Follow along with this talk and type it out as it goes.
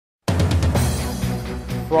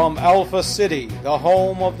From Alpha City, the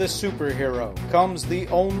home of the superhero, comes the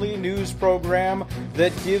only news program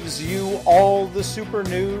that gives you all the super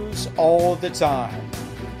news all the time.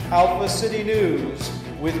 Alpha City News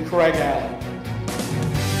with Craig Allen.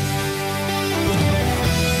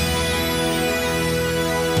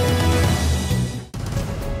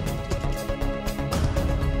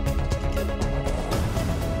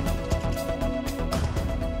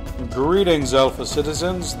 Greetings, Alpha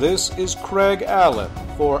citizens. This is Craig Allen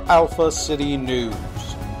for Alpha City News.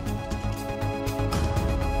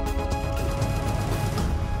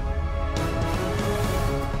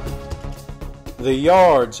 The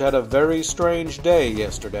Yards had a very strange day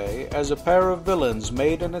yesterday as a pair of villains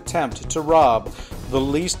made an attempt to rob the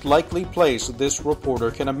least likely place this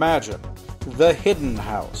reporter can imagine, the Hidden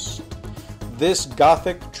House. This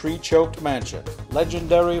gothic, tree-choked mansion,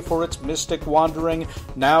 legendary for its mystic wandering,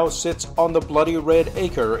 now sits on the bloody red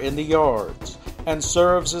acre in the Yards, and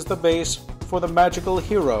serves as the base for the magical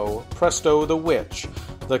hero, Presto the Witch,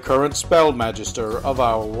 the current spell magister of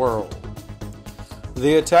our world.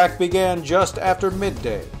 The attack began just after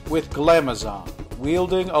midday, with Glamazon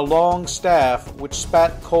wielding a long staff which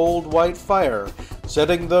spat cold white fire,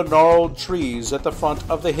 setting the gnarled trees at the front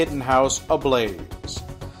of the Hidden House ablaze.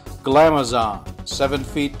 Glamazon, 7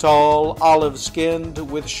 feet tall, olive-skinned,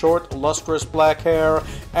 with short, lustrous black hair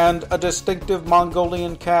and a distinctive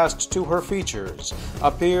Mongolian cast to her features,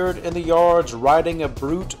 appeared in the Yards riding a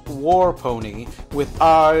brute war pony with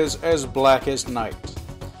eyes as black as night.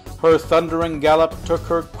 Her thundering gallop took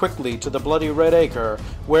her quickly to the bloody red acre,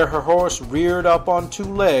 where her horse reared up on 2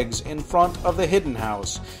 legs in front of the Hidden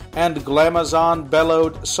House, and Glamazon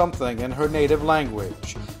bellowed something in her native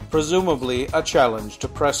language, presumably a challenge to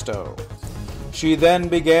Presto. She then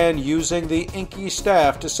began using the inky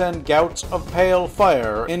staff to send gouts of pale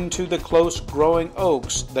fire into the close-growing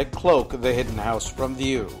oaks that cloak the Hidden House from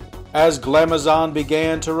view. As Glamazon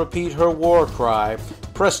began to repeat her war cry,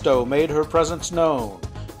 Presto made her presence known,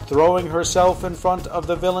 throwing herself in front of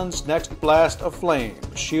the villain's next blast of flame,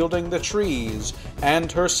 shielding the trees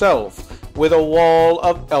and herself with a wall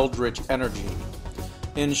of eldritch energy.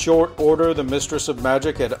 In short order, the Mistress of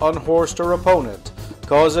Magic had unhorsed her opponent,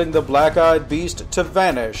 causing the black-eyed beast to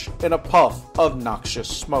vanish in a puff of noxious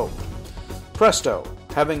smoke. Presto,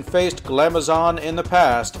 having faced Glamazon in the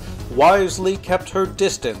past, wisely kept her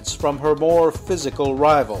distance from her more physical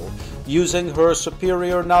rival, using her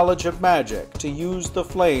superior knowledge of magic to use the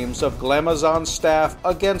flames of Glamazon's staff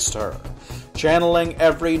against her, channeling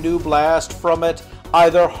every new blast from it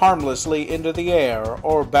either harmlessly into the air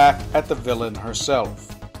or back at the villain herself.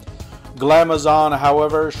 Glamazon,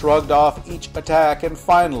 however, shrugged off each attack and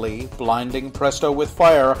finally, blinding Presto with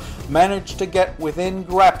fire, managed to get within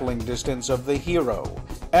grappling distance of the hero,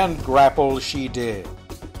 and grapple she did.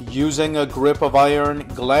 Using a grip of iron,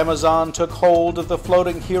 Glamazon took hold of the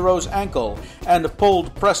floating hero's ankle and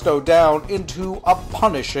pulled Presto down into a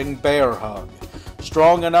punishing bear hug,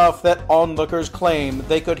 strong enough that onlookers claimed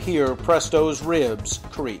they could hear Presto's ribs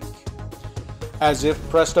creak. As if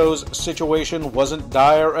Presto's situation wasn't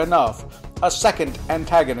dire enough, a second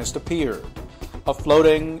antagonist appeared, a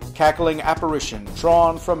floating, cackling apparition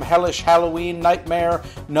drawn from hellish Halloween nightmare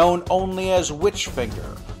known only as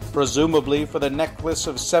Witchfinger, presumably for the necklace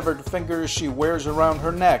of severed fingers she wears around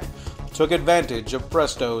her neck, took advantage of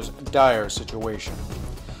Presto's dire situation.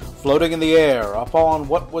 Floating in the air upon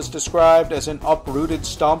what was described as an uprooted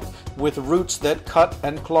stump with roots that cut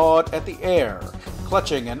and clawed at the air,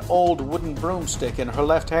 clutching an old wooden broomstick in her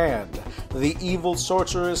left hand, the evil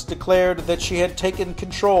sorceress declared that she had taken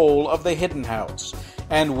control of the Hidden House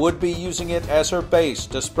and would be using it as her base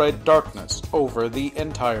to spread darkness over the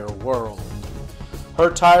entire world.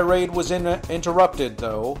 Her tirade was interrupted,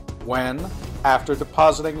 though, when, after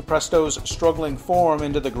depositing Presto's struggling form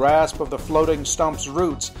into the grasp of the floating stump's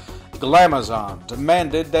roots, Glamazon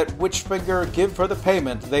demanded that Witchfinger give her the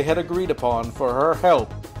payment they had agreed upon for her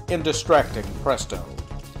help in distracting Presto.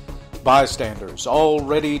 Bystanders,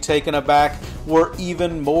 already taken aback, were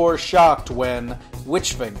even more shocked when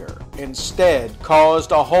Witchfinger instead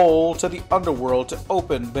caused a hole to the underworld to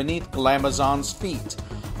open beneath Glamazon's feet,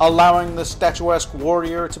 allowing the statuesque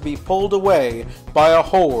warrior to be pulled away by a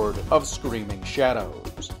horde of screaming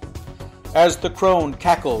shadows. As the crone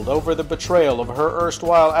cackled over the betrayal of her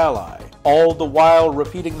erstwhile ally, all the while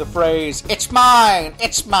repeating the phrase, "It's mine!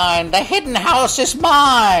 It's mine! The Hidden House is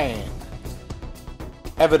mine!"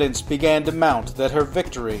 Evidence began to mount that her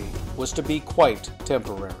victory was to be quite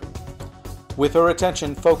temporary. With her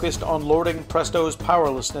attention focused on lording Presto's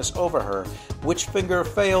powerlessness over her, Witchfinger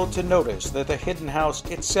failed to notice that the Hidden House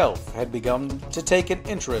itself had begun to take an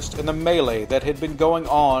interest in the melee that had been going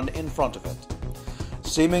on in front of it.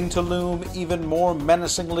 seeming to loom even more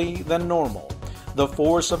menacingly than normal. The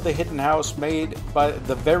force of the hidden house made by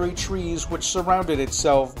the very trees which surrounded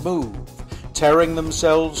itself move, tearing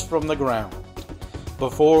themselves from the ground.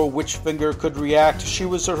 Before Witchfinger could react, she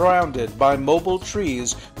was surrounded by mobile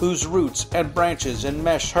trees whose roots and branches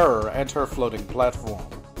enmesh her and her floating platform.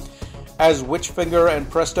 As Witchfinger and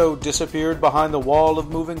Presto disappeared behind the wall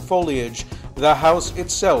of moving foliage, the house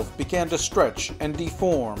itself began to stretch and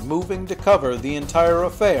deform, moving to cover the entire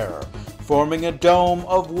affair, forming a dome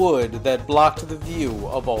of wood that blocked the view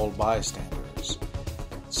of all bystanders.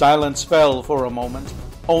 Silence fell for a moment,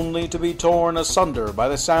 only to be torn asunder by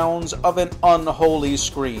the sounds of an unholy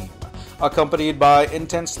scream, accompanied by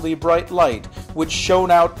intensely bright light which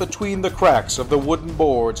shone out between the cracks of the wooden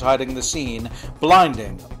boards hiding the scene,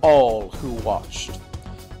 blinding all who watched.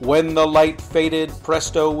 When the light faded,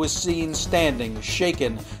 Presto was seen standing,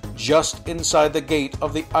 shaken, just inside the gate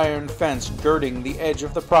of the iron fence girding the edge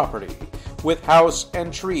of the property, with house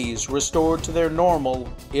and trees restored to their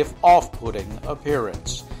normal, if off-putting,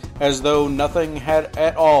 appearance, as though nothing had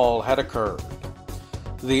at all had occurred.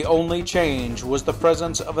 The only change was the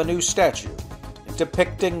presence of a new statue,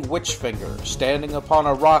 depicting Witchfinger standing upon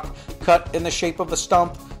a rock cut in the shape of a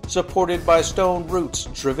stump, supported by stone roots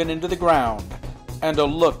driven into the ground, and a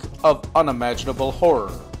look of unimaginable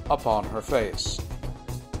horror upon her face.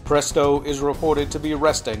 Presto is reported to be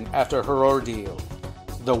resting after her ordeal.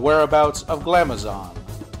 The whereabouts of Glamazon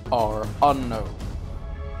are unknown.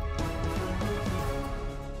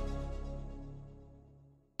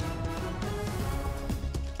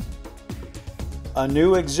 A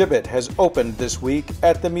new exhibit has opened this week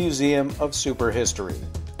at the Museum of Superhistory.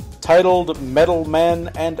 Titled Metal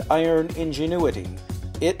Men and Iron Ingenuity,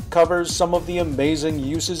 it covers some of the amazing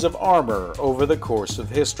uses of armor over the course of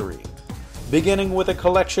history. Beginning with a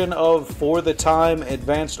collection of, for the time,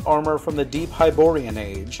 advanced armor from the Deep Hyborian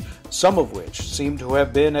Age, some of which seem to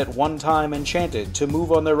have been at one time enchanted to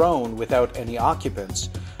move on their own without any occupants,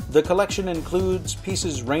 the collection includes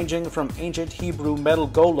pieces ranging from ancient Hebrew metal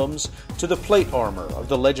golems to the plate armor of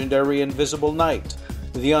the legendary Invisible Knight,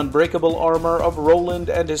 the unbreakable armor of Roland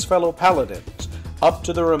and his fellow paladins, up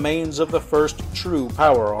to the remains of the first true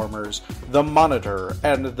power armors, the Monitor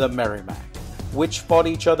and the Merrimac, which fought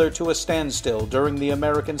each other to a standstill during the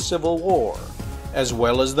American Civil War, as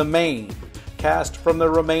well as the Maine, cast from the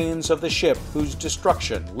remains of the ship whose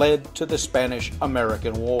destruction led to the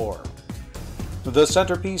Spanish-American War. The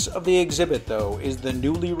centerpiece of the exhibit, though, is the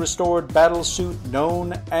newly restored battlesuit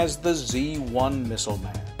known as the Z-1 Missile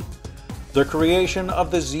Man. The creation of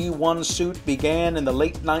the Z-1 suit began in the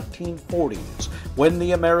late 1940s, when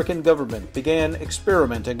the American government began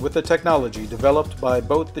experimenting with the technology developed by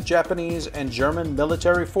both the Japanese and German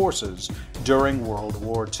military forces during World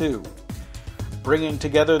War II. Bringing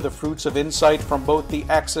together the fruits of insight from both the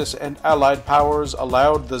Axis and Allied powers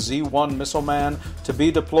allowed the Z-1 Missile Man to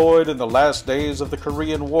be deployed in the last days of the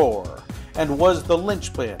Korean War, and was the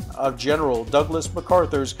linchpin of General Douglas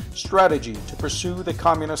MacArthur's strategy to pursue the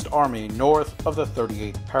Communist Army north of the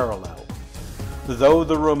 38th parallel. Though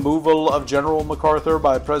the removal of General MacArthur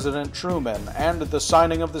by President Truman and the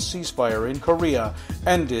signing of the ceasefire in Korea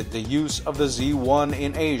ended the use of the Z-1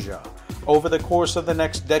 in Asia, over the course of the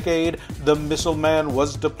next decade, the Missile Man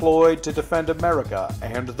was deployed to defend America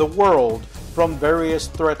and the world from various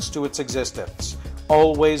threats to its existence,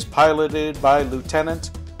 always piloted by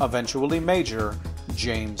Lieutenant, eventually Major,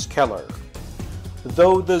 James Keller.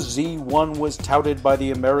 Though the Z-1 was touted by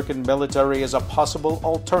the American military as a possible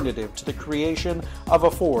alternative to the creation of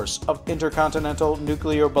a force of intercontinental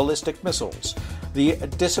nuclear ballistic missiles, the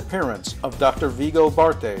disappearance of Dr. Viggo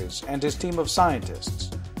Barthes and his team of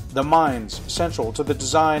scientists, the minds central to the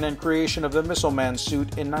design and creation of the Missile Man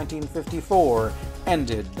suit in 1954,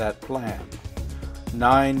 ended that plan.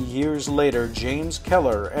 9 years later, James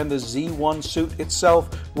Keller and the Z-1 suit itself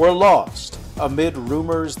were lost amid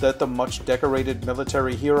rumors that the much-decorated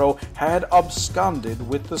military hero had absconded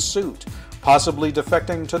with the suit, possibly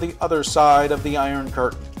defecting to the other side of the Iron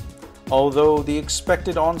Curtain, although the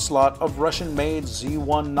expected onslaught of Russian-made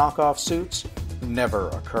Z-1 knockoff suits never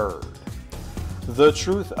occurred. The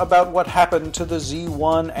truth about what happened to the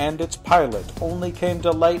Z-1 and its pilot only came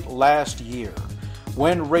to light last year,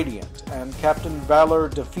 when Radiant and Captain Valor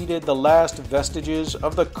defeated the last vestiges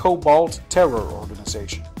of the Cobalt terror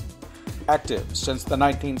organization. Active since the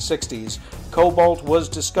 1960s, Cobalt was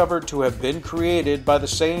discovered to have been created by the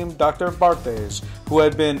same Dr. Barthes who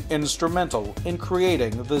had been instrumental in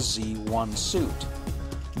creating the Z-1 suit.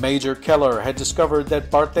 Major Keller had discovered that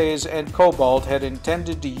Barthes and Cobalt had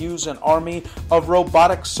intended to use an army of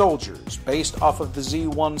robotic soldiers based off of the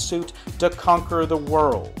Z-1 suit to conquer the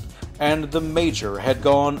world, and the Major had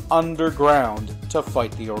gone underground to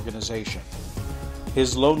fight the organization.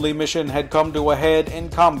 His lonely mission had come to a head in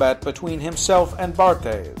combat between himself and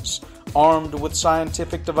Barthes, armed with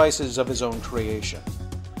scientific devices of his own creation.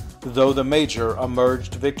 Though the Major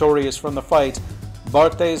emerged victorious from the fight,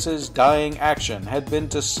 Barthes' dying action had been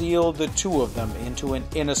to seal the two of them into an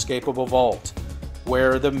inescapable vault,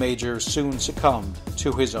 where the Major soon succumbed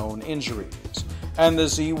to his own injuries, and the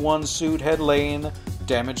Z-1 suit had lain,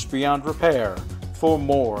 damaged beyond repair, for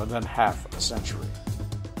more than half a century.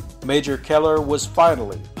 Major Keller was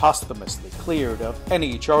finally posthumously cleared of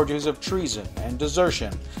any charges of treason and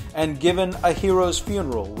desertion, and given a hero's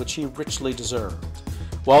funeral which he richly deserved,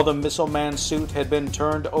 while the Missile Man suit had been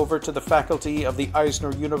turned over to the faculty of the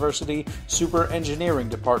Eisner University Super Engineering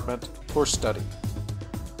Department for study.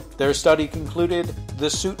 Their study concluded,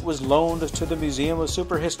 the suit was loaned to the Museum of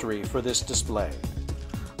Superhistory for this display.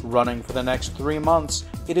 Running for the next 3 months,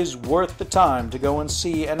 it is worth the time to go and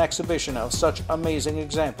see an exhibition of such amazing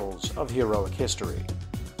examples of heroic history.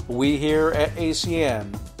 We here at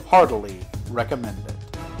ACN heartily recommend it.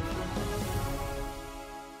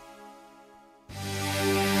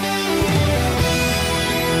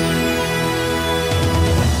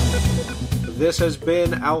 This has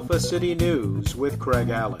been Alpha City News with Craig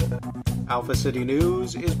Allen. Alpha City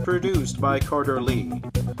News is produced by Carter Lee.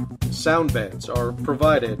 Sound beds are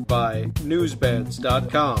provided by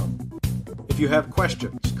newsbeds.com. If you have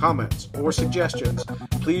questions, comments, or suggestions,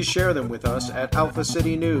 please share them with us at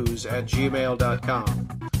alphacitynews@gmail.com.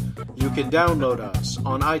 You can download us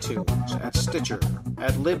on iTunes, at Stitcher,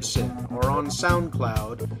 at Libsyn, or on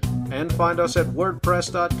SoundCloud, and find us at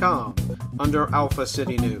wordpress.com under Alpha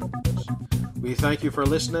City News. We thank you for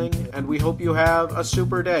listening, and we hope you have a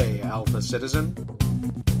super day, Alpha Citizen.